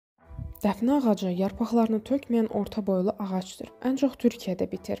Dəfnə ağacı yarpaqlarını tökməyən orta boylu ağacdır. Ən çox Türkiyədə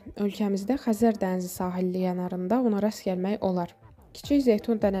bitir. Ölkəmizdə Xəzər dənizi sahilli yanarında ona rast gəlmək olar. Kiçik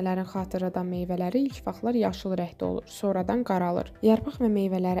zeytun dənələrin xatırladan meyvələri ilk vaxtlar yaşıl rəngdə olur, sonradan qaralır. Yarpaq və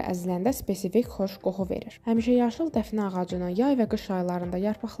meyvələri əziləndə spesifik xoş qoxu verir. Həmişə yaşıl dəfnə ağacının yay və qış aylarında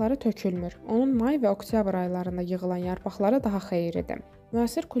yarpaqları tökülmür. Onun may və oktyabr aylarında yığılan yarpaqları daha xeyirlidir.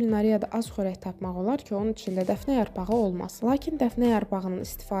 Müasir kulinariyada az xörək tapmaq olar ki, onun içində dəfnə yarpağı olmaz. Lakin dəfnə yarpağının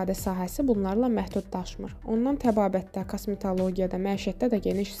istifadə sahəsi bunlarla məhdudlaşmır. Ondan təbabətdə, kosmetologiyada, məişətdə də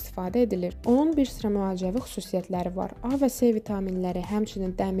geniş istifadə edilir. Onun bir sıra müalicəvi xüsusiyyətləri var. A və C vitaminləri,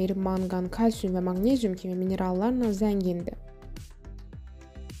 həmçinin dəmir, manqan, kalsium və maqnezium kimi minerallarla zəngindir.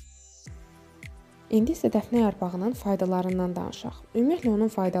 İndi isə dəfnə yarpağının faydalarından danışaq. Ümumiyyətlə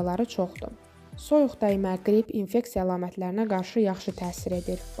onun faydaları çoxdur. Soyuq dəymə, qrip, infeksiya əlamətlərinə qarşı yaxşı təsir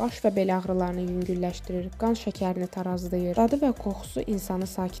edir. Baş və bel ağrılarını yüngülləşdirir, qan şəkərini tarazlayır, dadı və qoxusu insanı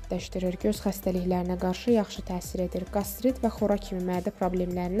sakitləşdirir, göz xəstəliklərinə qarşı yaxşı təsir edir, qastrit və xora kimi mədə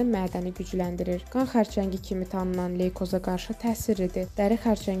problemlərinin mədəni gücləndirir, qan xərçəngi kimi tanınan leykoza qarşı təsirlidir, dəri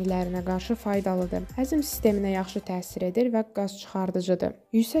xərçənglərinə qarşı faydalıdır, həzm sisteminə yaxşı təsir edir və qaz çıxardıcıdır.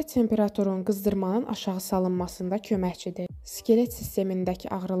 Yüksək temperaturun qızdırmanın aşağı salınmasında köməkçidir, skelet sistemindəki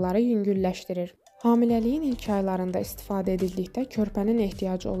ağrıları yüngülləşdirir. Hamiləliyin ilk aylarında istifadə edildikdə körpənin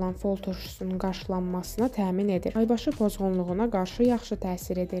ehtiyacı olan fol turşusunun qarşılanmasına təmin edir. Aybaşı pozğunluğuna qarşı yaxşı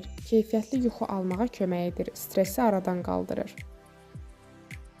təsir edir. Keyfiyyətli yuxu almağa kömək edir. Stressi aradan qaldırır.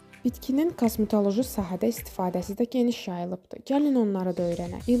 Bitkinin kosmetoloji sahədə istifadəsi də geniş yayılıbdır. Gəlin onları da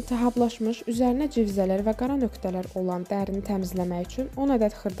öyrənək. İltihablaşmış, üzərinə civzələr və qara nöqtələr olan dərini təmizləmək üçün 10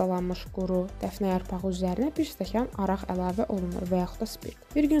 ədəd xırdalanmış quru dəfnə yarpağı üzərinə 1 stəkan araq əlavə olunur və yaxud da spirt.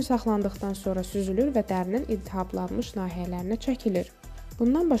 Bir gün saxlandıqdan sonra süzülür və dərinin iltihablanmış nahiyələrinə çəkilir.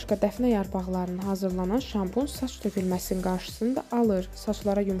 Bundan başqa dəfnə yarpaqlarının hazırlanan şampun saç tökülməsinin qarşısını da alır,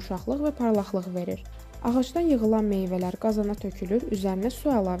 saçlara yumşaqlıq və parlaqlıq verir. Ağacdan yığılan meyvələr qazana tökülür, üzərinə su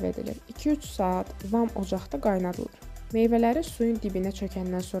əlavə edilir. 2-3 saat vam ocaqda qaynadılır. Meyvələri suyun dibinə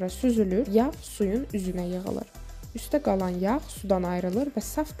çökəndən sonra süzülür, yağ suyun üzünə yığılır. Üstə qalan yağ sudan ayrılır və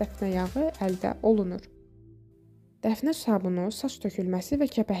saf dəfnə yağı əldə olunur. Dəfnə sabunu saç tökülməsi və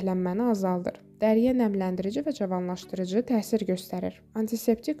kəpəklənməni azaldır. Dəriyə nəmləndirici və cavanlaşdırıcı təsir göstərir.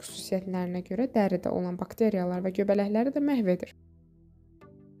 Antiseptik xüsusiyyətlərinə görə dəridə olan bakteriyalar və göbələkləri də məhv edir.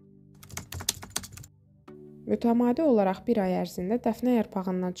 Mütəmadi olaraq bir ay ərzində dəfnə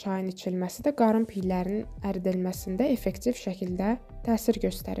yarpağından çayın içilməsi də qarın piylərinin əridilməsində effektiv şəkildə təsir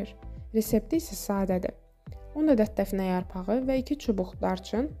göstərir. Resepti isə sadədir. 10 ədəd dəfnə yarpağı və 2 çubuq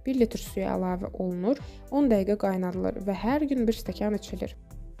darçın 1 litr suya əlavə olunur, 10 dəqiqə qaynadılır və hər gün 1 stəkan içilir.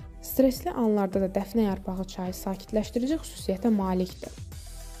 Stresli anlarda da dəfnə yarpağı çayı sakitləşdirici xüsusiyyətə malikdir.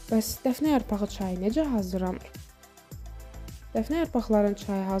 Bəs dəfnə yarpağı çayı necə hazırlanır? Dəfnə yarpaqlarının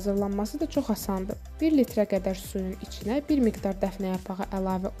çayı hazırlanması da çox asandır. 1 litrə qədər suyun içinə bir miqdar dəfnə yarpağı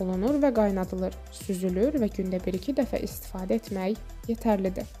əlavə olunur və qaynadılır, süzülür və gündə 1-2 dəfə istifadə etmək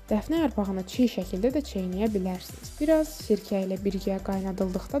yetərlidir. Dəfnə yarpağını çiy şəkildə də çeynəyə bilərsiniz. Biraz sirkə ilə birgə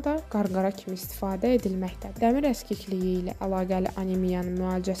qaynadıldıqda da qarqara kimi istifadə edilməkdədir. Dəmir əskikliyi ilə əlaqəli anemiyanın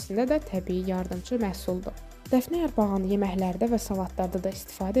müalicəsində də təbii yardımçı məhsuldur. Dəfnə yarpağını yeməklərdə və salatlarda da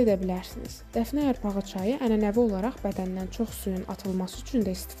istifadə edə bilərsiniz. Dəfnə yarpağı çayı ənənəvi olaraq bədəndən çox suyun atılması üçün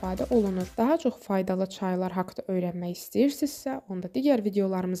də istifadə olunur. Daha çox faydalı çaylar haqqında öyrənmək istəyirsinizsə, onda digər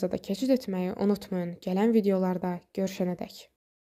videolarımıza da keçid etməyi unutmayın. Gələn videolarda görüşənədək.